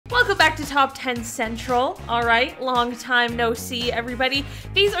Welcome back to Top 10 Central. All right, long time no see, everybody.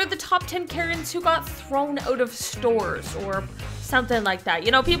 These are the top 10 Karens who got thrown out of stores or something like that.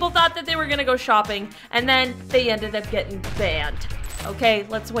 You know, people thought that they were gonna go shopping and then they ended up getting banned. Okay,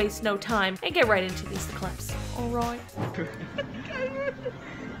 let's waste no time and get right into these clips. All right.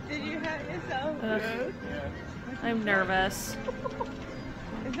 Did you hurt yourself? Yeah. I'm nervous.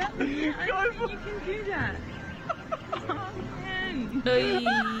 Is that the you can do that? Oh, man.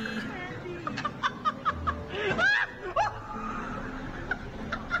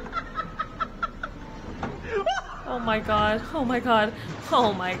 Oh my god, oh my god,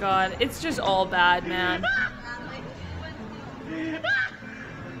 oh my god. It's just all bad, man.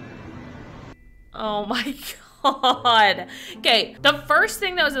 Oh my god. Okay, the first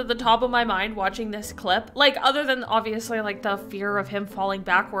thing that was at the top of my mind watching this clip, like other than obviously like the fear of him falling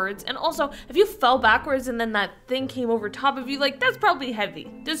backwards, and also if you fell backwards and then that thing came over top of you, like that's probably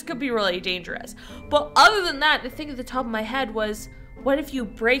heavy. This could be really dangerous. But other than that, the thing at the top of my head was, what if you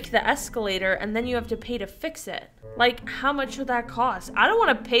break the escalator and then you have to pay to fix it? Like, how much would that cost? I don't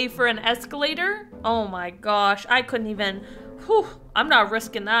want to pay for an escalator. Oh my gosh, I couldn't even. Whew, I'm not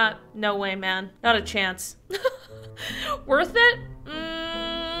risking that. No way, man. Not a chance. Worth it?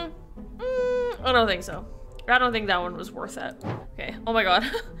 I don't think so. I don't think that one was worth it. Okay, oh my god.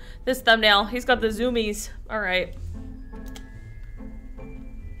 This thumbnail, he's got the zoomies. All right.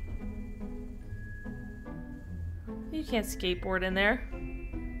 You can't skateboard in there.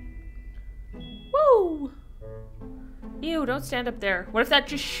 Woo! Ew, don't stand up there. What if that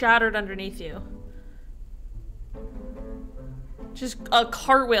just shattered underneath you? Just a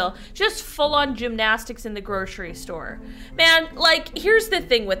cartwheel. Just full-on gymnastics in the grocery store. Man, like, here's the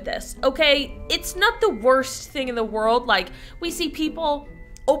thing with this, okay? It's not the worst thing in the world. Like, we see people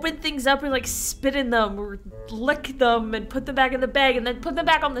open things up and like spit in them or lick them and put them back in the bag and then put them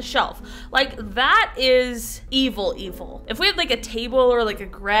back on the shelf. Like, that is evil. If we had like a table or like a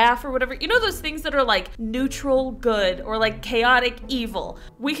graph or whatever, you know those things that are like neutral good or like chaotic evil,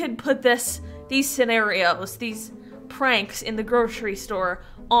 we could put these scenarios, these pranks in the grocery store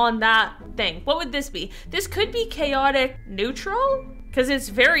on that thing. What would this be? This could be chaotic neutral, because it's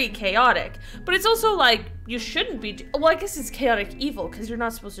very chaotic, but it's also like, you shouldn't be, well, I guess it's chaotic evil, because you're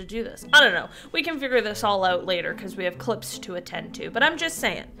not supposed to do this. I don't know. We can figure this all out later, because we have clips to attend to, but I'm just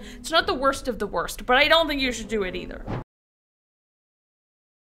saying, it's not the worst of the worst, but I don't think you should do it either.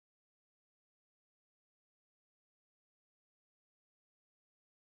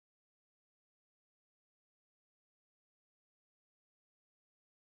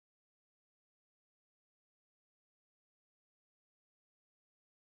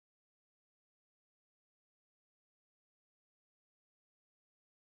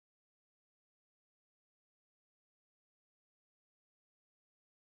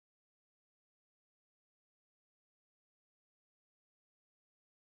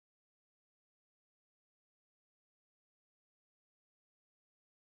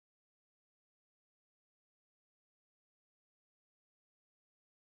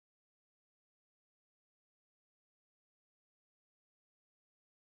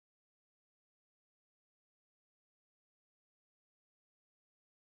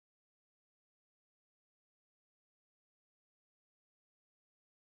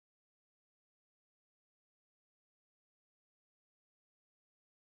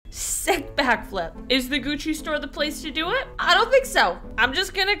 Sick backflip. Is the Gucci store the place to do it? I don't think so. I'm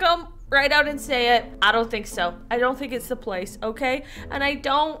just gonna come right out and say it. I don't think so. I don't think it's the place, okay? And I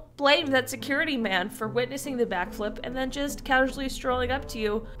don't blame that security man for witnessing the backflip and then just casually strolling up to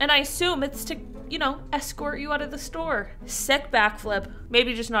you. And I assume it's to, you know, escort you out of the store. Sick backflip.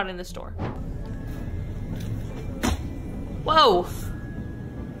 Maybe just not in the store. Whoa.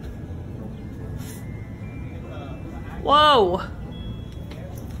 Whoa.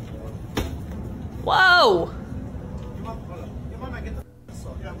 Whoa!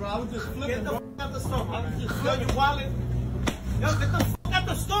 Yeah, bro, I was just flipping, bro. Get the store. I was just yo, your wallet. Yo, get the f out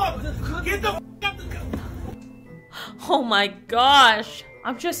the store. Get the f out the store. Oh my gosh.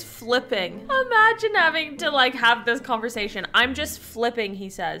 I'm just flipping. Imagine having to like have this conversation. I'm just flipping,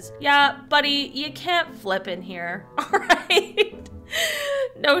 he says. Yeah, buddy, you can't flip in here. All right?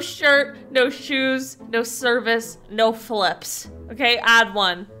 No shirt, no shoes, no service, no flips. Okay, add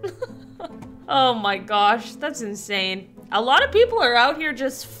one. Oh my gosh, that's insane. A lot of people are out here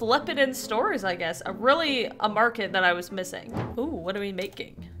just flipping in stores, I guess. A market that I was missing. Ooh, what are we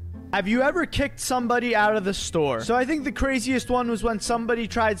making? Have you ever kicked somebody out of the store? So I think the craziest one was when somebody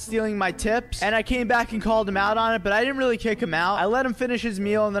tried stealing my tips and I came back and called him out on it, but I didn't really kick him out. I let him finish his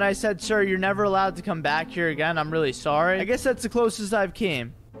meal and then I said, "Sir, you're never allowed to come back here again. I'm really sorry." I guess that's the closest I've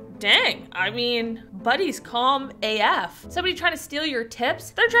came. dang. I mean, buddy's calm AF. Somebody trying to steal your tips?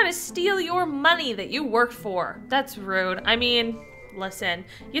 They're trying to steal your money that you worked for. That's rude. I mean, listen,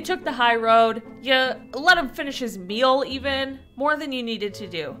 you took the high road. You let him finish his meal even. More than you needed to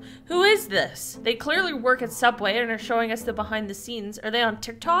do. Who is this? They clearly work at Subway and are showing us the behind the scenes. Are they on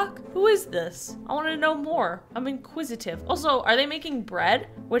TikTok? Who is this? I want to know more. I'm inquisitive. Also, are they making bread?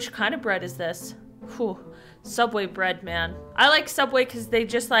 Which kind of bread is this? Whew. Subway bread, man. I like Subway because they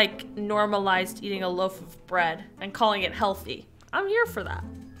just like normalized eating a loaf of bread and calling it healthy. I'm here for that.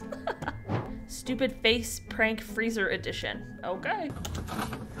 Stupid face prank freezer edition. Okay.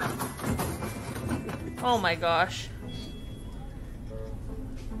 Oh my gosh.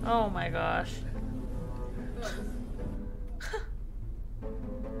 Oh my gosh.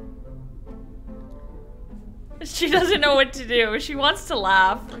 She doesn't know what to do. She wants to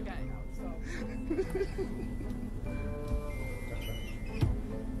laugh.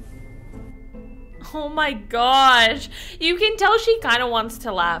 Oh my gosh. You can tell she kind of wants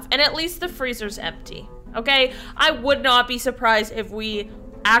to laugh. And at least the freezer's empty. Okay? I would not be surprised if we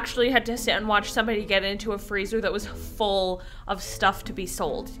actually had to sit and watch somebody get into a freezer that was full of stuff to be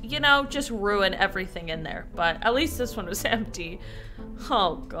sold. You know, just ruin everything in there. But at least this one was empty.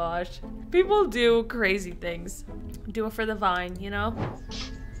 Oh gosh. People do crazy things. Do it for the vine, you know?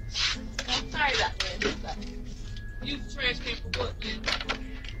 I'm sorry about that. Use the trash can for what?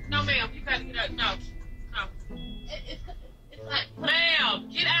 No, ma'am. You gotta get out. No. It's like... Ma'am,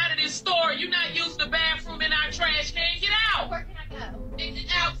 get out of this store. You're not using the bathroom in our trash can. Get out. Where can I go?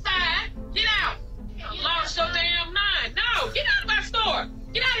 It's outside. Get out. You lost your damn mind. No, get out of my store.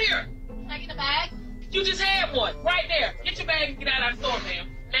 Get out of here. Can I get a bag? You just had one. Right there. Get your bag and get out of the store, ma'am.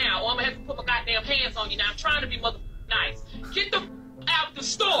 Now, or I'm gonna have to put my goddamn hands on you. Now, I'm trying to be nice. Get the out the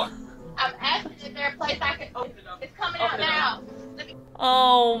store. I'm asking if there's a place I can open it up. It's coming out now.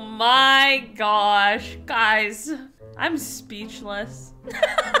 Oh my gosh. Guys, I'm speechless.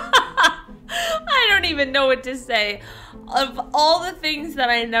 I don't even know what to say. Of all the things that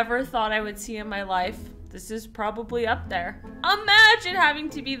I never thought I would see in my life, this is probably up there. Imagine having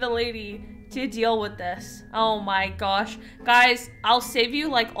to be the lady to deal with this. Oh my gosh. Guys, I'll save you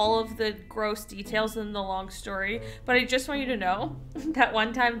like all of the gross details in the long story, but I just want you to know that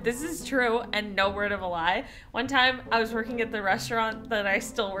one time, this is true and no word of a lie. One time I was working at the restaurant that I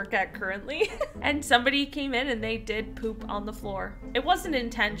still work at currently and somebody came in and they did poop on the floor. It wasn't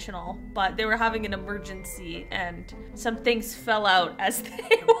intentional, but they were having an emergency and some things fell out as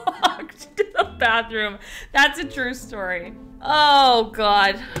they walked to the bathroom. That's a true story. Oh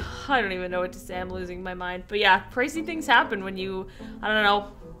God, I don't even know what to say. I'm losing my mind. But yeah, crazy things happen when you, I don't know,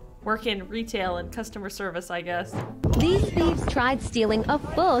 work in retail and customer service, I guess. These thieves tried stealing a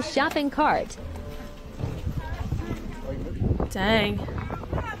full shopping cart. Dang.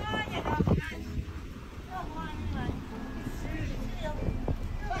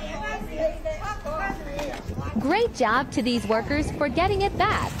 Great job to these workers for getting it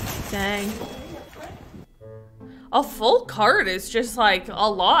back. Dang. A full cart is just like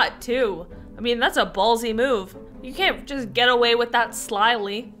a lot too. I mean, that's a ballsy move. You can't just get away with that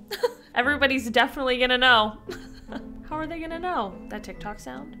slyly. Everybody's definitely gonna know. How are they gonna know? That TikTok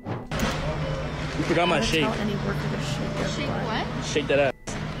sound? You forgot my shake. Tell any worker to shake their Shake butt. what? Shake that ass.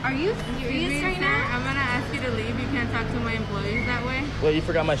 Are you serious right now? I'm gonna ask you to leave. You can't talk to my employees that way. Well, you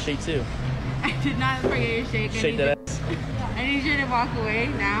forgot my shake too. I did not forget your shake. Shake that ass. I need you to walk away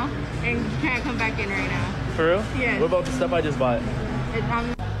now, and you can't come back in right now. For real? Yes. What about the stuff I just bought? I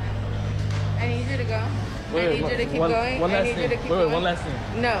need you to go. I need you to keep going. One I last need thing. you to keep Wait, going. one last thing.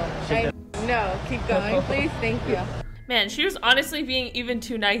 No. No, keep going, please. Thank you. Man, she was honestly being even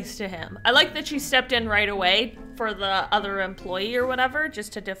too nice to him. I like that she stepped in right away for the other employee or whatever,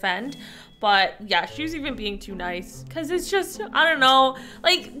 just to defend. But yeah, she was even being too nice. Cause it's just, I don't know,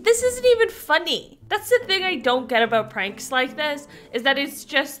 like this isn't even funny. That's the thing I don't get about pranks like this, is that it's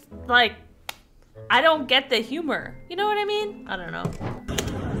just like, I don't get the humor. You know what I mean? I don't know.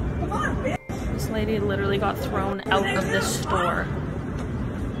 Come on, bitch. This lady literally got thrown out of this store.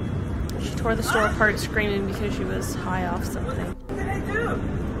 She tore the store apart screaming because she was high off something. What did I do?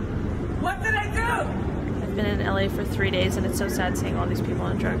 What did I do? I've been in LA for 3 days and it's so sad seeing all these people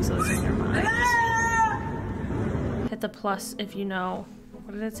on drugs losing their minds. Hit the plus if you know.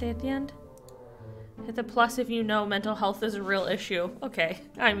 What did it say at the end? Hit the plus if you know mental health is a real issue. Okay,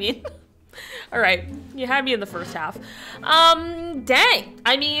 I mean, all right, you had me in the first half. Dang,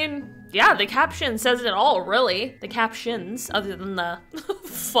 I mean, yeah, the caption says it all, really. The captions, other than the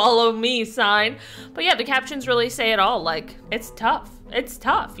follow me sign. But yeah, the captions really say it all. Like, it's tough. it's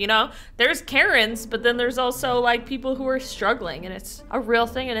tough, you know? There's Karens, but then there's also like people who are struggling, and it's a real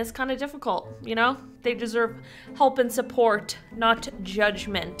thing, and it's kind of difficult, you know? They deserve help and support, not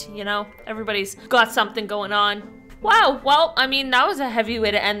judgment, you know? Everybody's got something going on. Wow, well, I mean, that was a heavy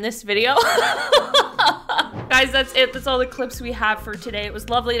way to end this video. Guys, that's it. That's all the clips we have for today. It was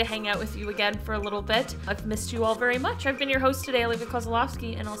lovely to hang out with you again for a little bit. I've missed you all very much. I've been your host today, Olivia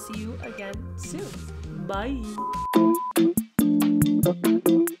Kozlowski, and I'll see you again soon. Bye.